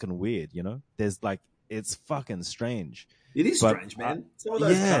it's fucking weird, There's like, it's fucking strange. It is But, strange, man. Some of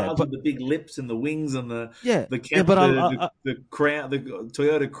those cars with the big lips and the wings and the crown, the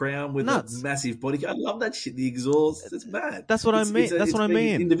Toyota Crown with a massive body. I love that shit. The exhaust, it's mad. That's what I mean. That's what I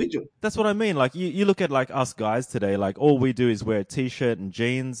mean. Individual. That's what I mean. Like you look at like us guys today. Like all we do is wear a t-shirt and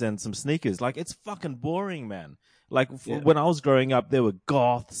jeans and some sneakers. Like it's fucking boring, man. Like when I was growing up, there were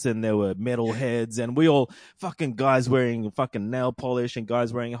goths and there were metalheads, and we all fucking guys wearing fucking nail polish and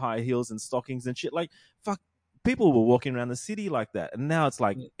guys wearing high heels and stockings and shit. Like fuck. People were walking around the city like that, and now it's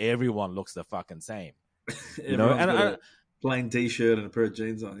like everyone looks the fucking same. You know, and a plain t-shirt and a pair of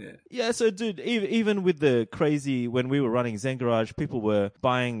jeans on. Yeah. So, dude, even with the crazy when we were running Zen Garage, people were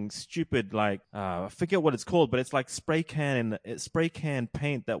buying stupid like I forget what it's called, but it's like spray can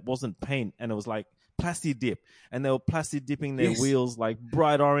paint that wasn't paint, and it was like plastic dip, and they were plastic dipping their wheels like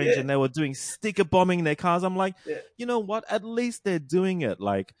bright orange, and they were doing sticker bombing their cars. I'm like, you know what? At least they're doing it.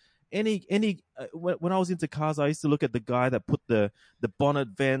 Like. When I was into cars, I used to look at the guy that put the bonnet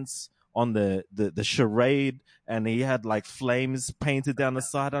vents on the charade, and he had like flames painted down the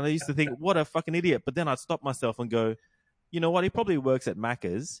side, and I used to think, what a fucking idiot. But then I'd stop myself and go, you know what? He probably works at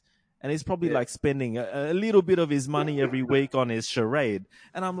Macca's, and he's probably like spending a little bit of his money every week on his charade.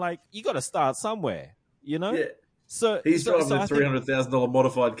 And I'm like, you got to start somewhere, you know? Yeah. So he's driving a $300,000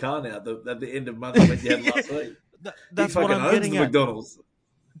 modified car now at the end of month that you had last week. That's what I'm getting at. McDonald's.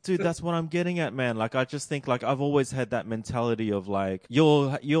 Dude, that's what I'm getting at, man. Like, I just think, like, I've always had that mentality of, like,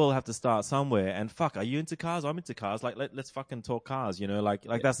 you'll have to start somewhere. And fuck, are you into cars? I'm into cars. Like, let's fucking talk cars, you know? Like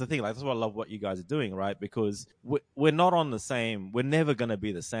that's the thing. Like, that's what I love what you guys are doing, right? Because we're not on the same. We're never going to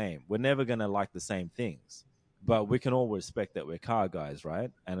be the same. We're never going to like the same things. But we can all respect that we're car guys, right?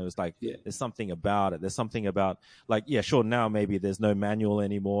 And it was like, there's something about it. There's something about, like, yeah, sure, now maybe there's no manual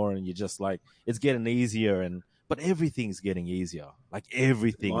anymore, and you're just like, it's getting easier, but everything's getting easier. Like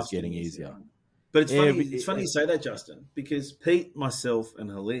everything's getting easier. But it's funny you say that, Justin, because Pete, myself, and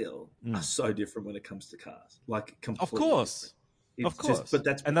Halil are so different when it comes to cars. Like completely. Of course. But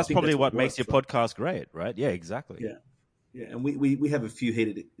that's probably what makes your podcast great, right? Yeah, exactly. Yeah. And we have a few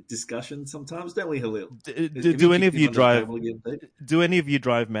heated discussions sometimes, don't we, Halil? Do any of you drive? Do any of you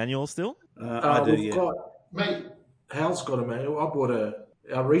drive manual still? I do. Mate, Hal's got a manual. I bought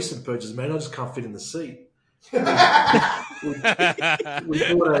our recent purchase manual. I just can't fit in the seat. we bought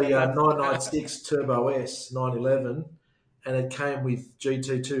a 996 Turbo S 911, and it came with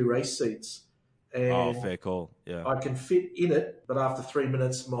GT2 race seats. And fair call. Yeah, I can fit in it, but after 3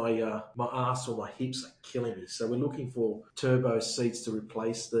 minutes, my ass or my hips are killing me. So we're looking for turbo seats to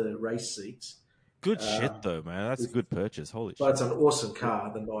replace the race seats. Good shit, though, man. That's a good purchase. Holy shit! But it's an awesome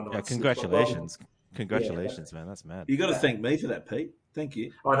car, the 996. Yeah, congratulations, man. That's mad. You got to thank me for that, Pete. Thank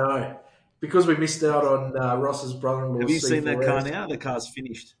you. I know. Because we missed out on Ross's brother-in-law. Have you seen that car now? The car's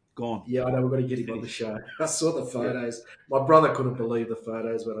finished. Gone. Yeah, I know. We've got to get him on the show. I saw the photos. My brother couldn't believe the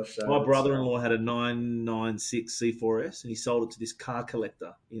photos when I showed My brother-in-law had a 996 C4S, and he sold it to this car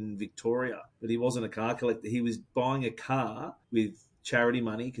collector in Victoria. But he wasn't a car collector. He was buying a car with charity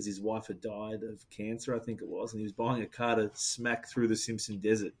money because his wife had died of cancer, I think it was. And he was buying a car to smack through the Simpson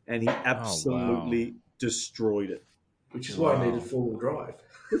Desert. And he absolutely destroyed it. Which is why I needed four-wheel drive.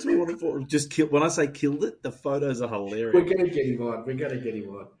 That's what I wanted for. When I say killed it, the photos are hilarious. We're going to get him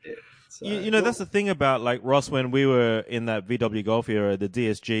on. Yeah. So, you know, that's the thing about, like, Ross, when we were in that VW Golf era, the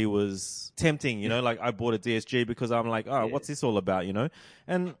DSG was tempting, you know? Like, I bought a DSG because I'm like, what's this all about, you know?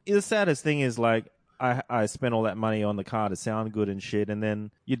 And the saddest thing is, like, I spent all that money on the car to sound good and shit, and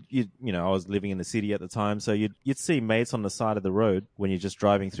then you know, I was living in the city at the time, so you'd see mates on the side of the road when you're just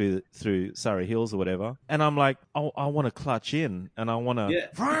driving through Surrey Hills or whatever, and I'm like, I want to clutch in, and I want to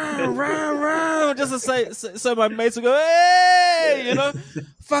just to say, so my mates will go, hey, you know,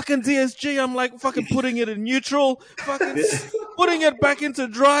 fucking DSG. I'm like fucking putting it in neutral, fucking putting it back into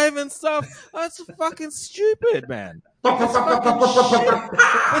drive and stuff. That's fucking stupid, man.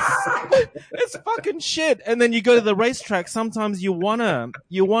 It's fucking shit. And then you go to the racetrack. Sometimes you wanna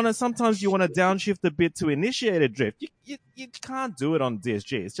downshift a bit to initiate a drift. You can't do it on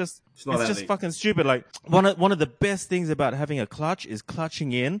DSG. It's just fucking stupid. Like one of the best things about having a clutch is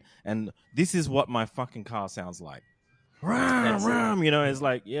clutching in, and this is what my fucking car sounds like. Ram, you know, it's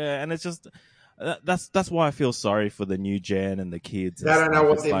like, yeah, and it's just. That's why I feel sorry for the new gen and the kids. They don't know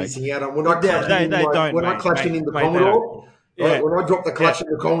what they're missing out on. When I clutching in the Commodore, when I drop the clutch in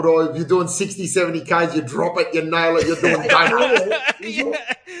the Commodore, if you're doing 60, 70 Ks, you drop it, you nail it, you're doing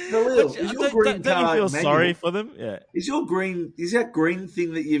Don't you feel sorry for them? Yeah. Is that green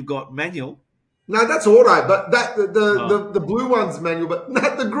thing that you've got manual? No, that's auto, but the blue one's manual, but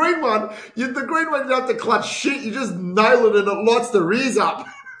not the green one. You have to clutch shit, you just nail it and it lights the rears up.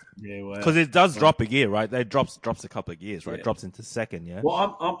 Yeah, wow. Because it does drop a gear, right? It drops a couple of gears, right? Yeah. Drops into second, yeah.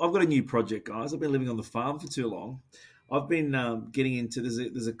 Well, I've got a new project, guys. I've been living on the farm for too long. I've been getting into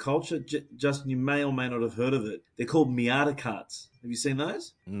there's a culture. Justin, you may or may not have heard of it. They're called Miata carts. Have you seen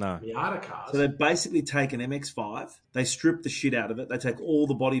those? No. Miata cars. So they basically take an MX-5. They strip the shit out of it. They take all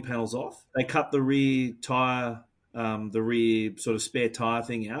the body panels off. They cut the rear tire, the rear sort of spare tire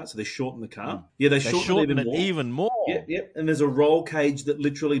thing out. So they shorten the car. Yeah, they shorten it even more. Yep. And there's a roll cage that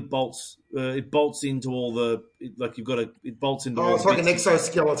literally bolts. It bolts into all the it bolts into. Oh, it's like an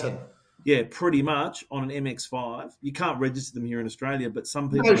exoskeleton. Yeah, pretty much on an MX-5. You can't register them here in Australia, but some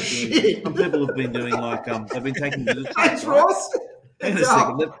people have been doing like they've been taking to the track. Thanks, Ross. Hang on a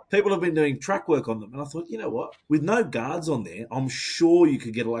second. People have been doing track work on them, and I thought, you know what? With no guards on there, I'm sure you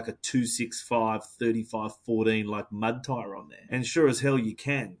could get like a 265 35 14 like mud tire on there, and sure as hell you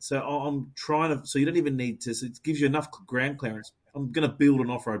can. So I'm trying to. So you don't even need to. So it gives you enough ground clearance. I'm going to build an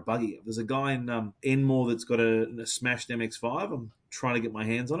off-road buggy. There's a guy in Enmore that's got a smashed MX-5. I'm trying to get my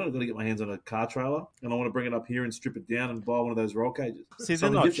hands on it. I've got to get my hands on a car trailer, and I want to bring it up here and strip it down and buy one of those roll cages. See, they're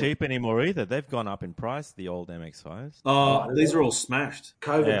not cheap anymore either. They've gone up in price, the old MX-5s. Oh, these are all smashed.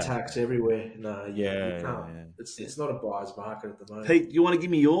 COVID tax everywhere. No, you Yeah. can't. It's not a buyer's market at the moment. Pete, you want to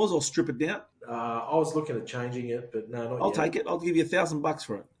give me yours? I'll strip it down. I was looking at changing it, but no, not yet. I'll take it. I'll give you $1,000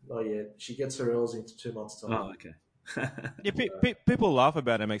 for it. Not yet. She gets her L's into 2 months' time. Oh, okay. Yeah, people laugh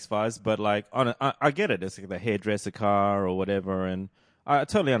about MX-5s, but like, I get it. It's like the hairdresser car or whatever, and I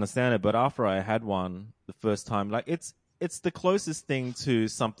totally understand it. But after I had one the first time, like it's the closest thing to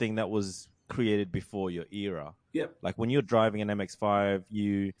something that was created before your era. Yep. Like when you're driving an MX-5,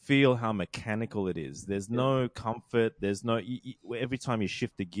 you feel how mechanical it is. There's no comfort. There's no every time you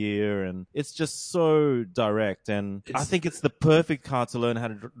shift the gear, and it's just so direct. And I think it's the perfect car to learn how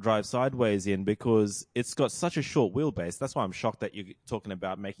to drive sideways in, because it's got such a short wheelbase. That's why I'm shocked that you're talking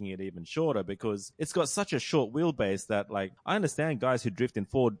about making it even shorter, because it's got such a short wheelbase that, like, I understand guys who drift in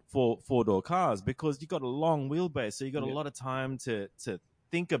four-door cars because you got a long wheelbase, so you got a lot of time to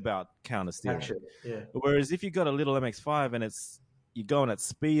think about counter steering. Actually, yeah. Whereas if you got a little MX-5 and you're going at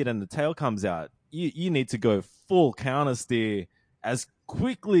speed and the tail comes out, you need to go full counter steer as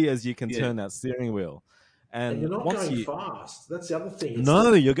quickly as you can turn that steering wheel. And you're not going fast. That's the other thing.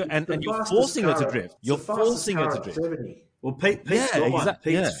 And you're forcing it to drift. You're forcing it to drift. 70. Well, Pete's got one.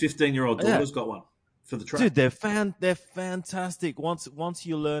 Pete's 15-year-old daughter's got one for the track. Dude, they're fantastic. Once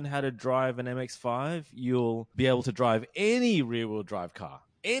you learn how to drive an MX-5, you'll be able to drive any rear-wheel drive car.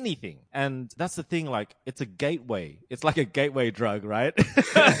 Anything. And that's the thing, like, it's a gateway. It's like a gateway drug, right?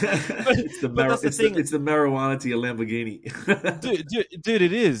 It's the marijuana to your Lamborghini. dude,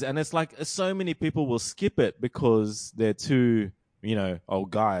 it is. And it's like so many people will skip it because they're too,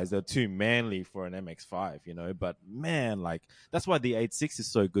 old guys. They're too manly for an MX-5, but man, like, that's why the 8.6 is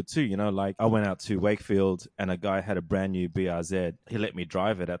so good too, like, I went out to Wakefield and a guy had a brand new BRZ. He let me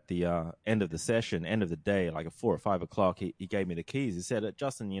drive it at the end of the session, end of the day, like at 4 or 5 o'clock. He gave me the keys. He said,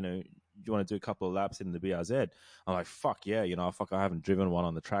 Justin, you want to do a couple of laps in the BRZ? I'm like, fuck yeah, I haven't driven one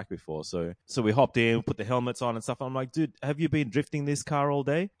on the track before. So we hopped in, put the helmets on and stuff. I'm like, dude, have you been drifting this car all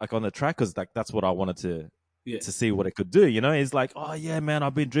day? Like on the track? Because like, that's what I wanted to see what it could do, He's like, oh yeah, man,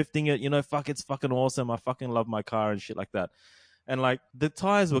 I've been drifting it, fuck, it's fucking awesome. I fucking love my car and shit like that. And like, the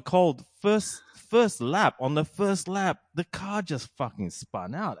tires were cold. First lap, on the first lap, the car just fucking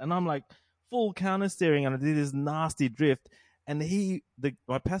spun out. And I'm like, full counter steering, and I did this nasty drift. And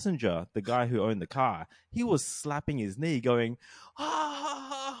my passenger, the guy who owned the car, he was slapping his knee going,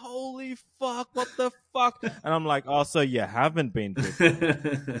 holy fuck, what the fuck? And I'm like, oh, so you haven't been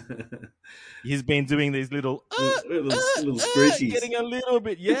drifting. He's been doing these little screechies. Getting a little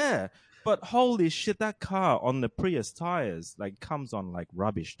bit, yeah. But holy shit, that car on the Prius tires, like, comes on like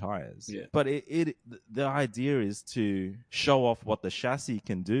rubbish tires. Yeah. But the idea is to show off what the chassis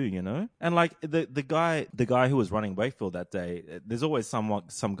can do, And like the guy who was running Wakefield that day, there's always some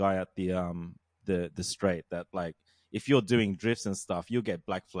guy at the straight that, like, if you're doing drifts and stuff, you'll get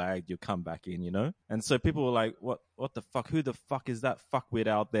black flagged, you'll come back in, And so people were like, what the fuck? Who the fuck is that fuckwit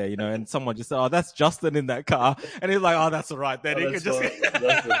out there, And someone just said, oh, that's Justin in that car. And he's like, oh, that's all right. Then he could just...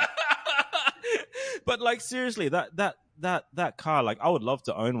 But like, seriously, that car, like, I would love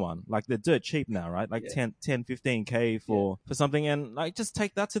to own one. Like, they're dirt cheap now, right? Like 10, 15K for something. And like, just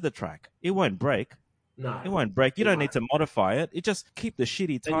take that to the track. It won't break. No. It won't break. You don't need to modify it. It just keep the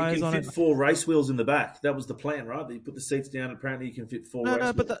shitty tires on it. And you can fit 4 race wheels in the back. That was the plan, right? That you put the seats down. Apparently you can fit 4 race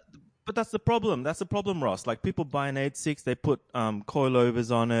wheels. But that's the problem. That's the problem, Ross. Like, people buy an 8.6, they put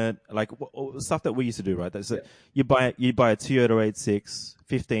coilovers on it, like stuff that we used to do, right? So you buy a Toyota 8.6,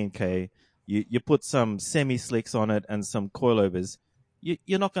 15K. You put some semi-slicks on it and some coilovers.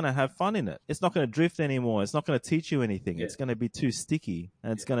 you're not going to have fun in it. It's not going to drift anymore. It's not going to teach you anything. Yeah. It's going to be too sticky,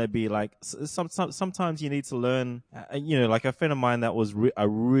 and it's going to be like sometimes you need to learn. Like a friend of mine that was a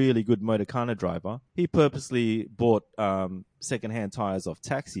really good Motorcana driver. He purposely bought secondhand tires off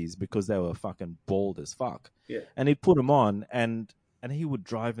taxis because they were fucking bald as fuck. Yeah. And he'd put them on and he would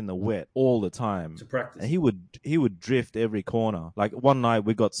drive in the wet all the time to practice. And he would drift every corner. Like one night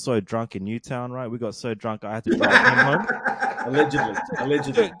we got so drunk in Newtown, right? We got so drunk I had to drive him home.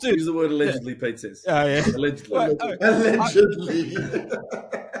 Allegedly. Dude, use the word allegedly, Pete says. Yeah. Allegedly. Allegedly.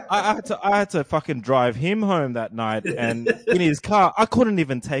 I had to fucking drive him home that night, and in his car I couldn't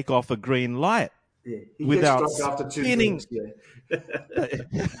even take off a green light. Yeah, he without gets drunk after 2 spinning. drinks. Yeah.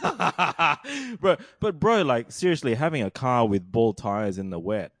 bro, like seriously, having a car with bald tires in the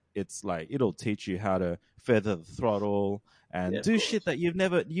wet, it's like it'll teach you how to feather the throttle and do shit that you've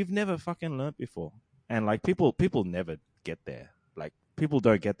never fucking learnt before. And like people never get there. Like people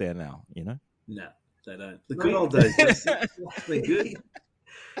don't get there now, you know? No, they don't. The good old days. They're good.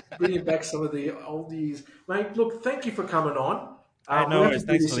 Bringing back some of the oldies, mate. Look, thank you for coming on. No worries.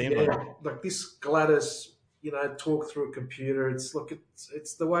 Thanks for the invite. Like this Gladys, talk through a computer. It's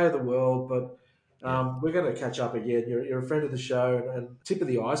the way of the world, but we're going to catch up again. You're a friend of the show, and tip of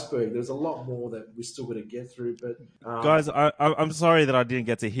the iceberg. There's a lot more that we're still going to get through. But guys, I'm sorry that I didn't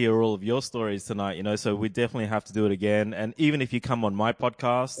get to hear all of your stories tonight. So we definitely have to do it again. And even if you come on my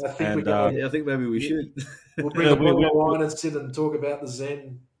podcast, I think maybe we should. We'll bring a bottle of wine and sit and talk about the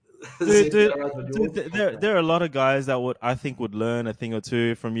Zen. Dude, there are a lot of guys that would learn a thing or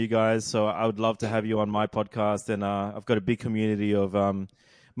two from you guys. So I would love to have you on my podcast. And I've got a big community of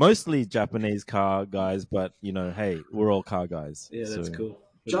mostly Japanese car guys, but hey, we're all car guys. Yeah, that's cool.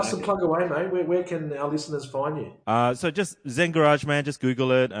 Justin, plug away, mate. Where can our listeners find you? So just Zen Garage Man, just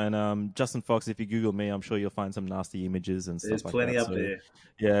Google it, and Justin Fox. If you Google me, I'm sure you'll find some nasty images and stuff. There's plenty up there.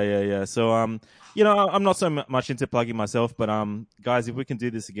 Yeah. So I'm not so much into plugging myself, but guys, if we can do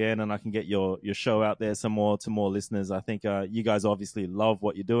this again and I can get your show out there to more listeners, I think you guys obviously love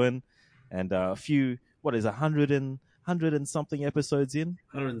what you're doing, and a few 100 and something episodes in,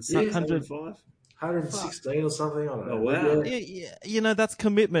 105. 116 or something. I don't know. Oh wow! Yeah, that's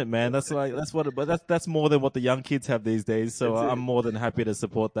commitment, man. That's more than what the young kids have these days. So I'm more than happy to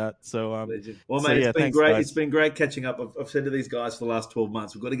support that. So well, mate, it's been great. Guys. It's been great catching up. I've said to these guys for the last 12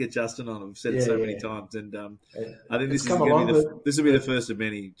 months, we've got to get Justin on. We've said it so many times, and I think this will be the first of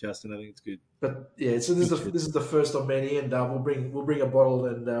many. Justin, I think it's good. But yeah, so this is the first of many, and we'll bring a bottle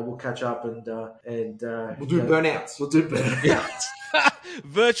and we'll catch up and we'll do burnouts. We'll do burnouts.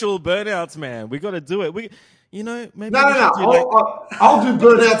 Virtual burnouts, man. We got to do it. Maybe no. I'll do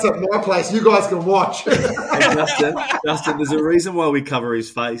burnouts at my place. You guys can watch. Hey, Justin, there's a reason why we cover his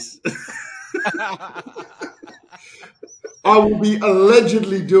face. I will be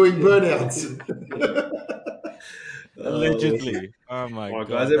allegedly doing burnouts. Allegedly. Oh my God. All right,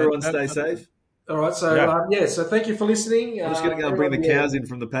 guys. Everyone stay safe. All right. So so thank you for listening. I'm just going to go and bring the cows in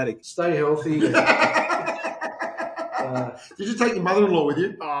from the paddock. Stay healthy. Did you take your mother-in-law with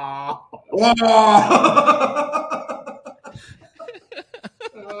you? Oh,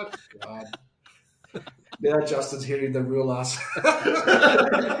 God. Now Justin's hearing the real us.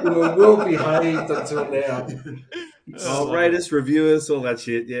 We were well behaved until now. Rate us, review us, all that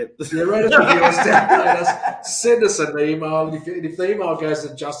shit. Yeah, rate us, review us, download us, send us an email. And if the email goes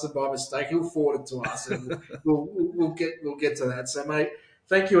to Justin by mistake, he'll forward it to us, and we'll get to that. So, mate,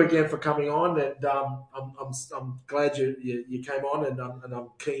 thank you again for coming on, and I'm glad you came on, and I'm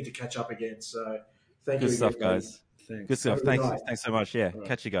keen to catch up again. So, thank you. Good stuff, guys. Thanks. Good stuff. Thanks so much. Yeah,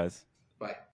 catch you guys. Bye.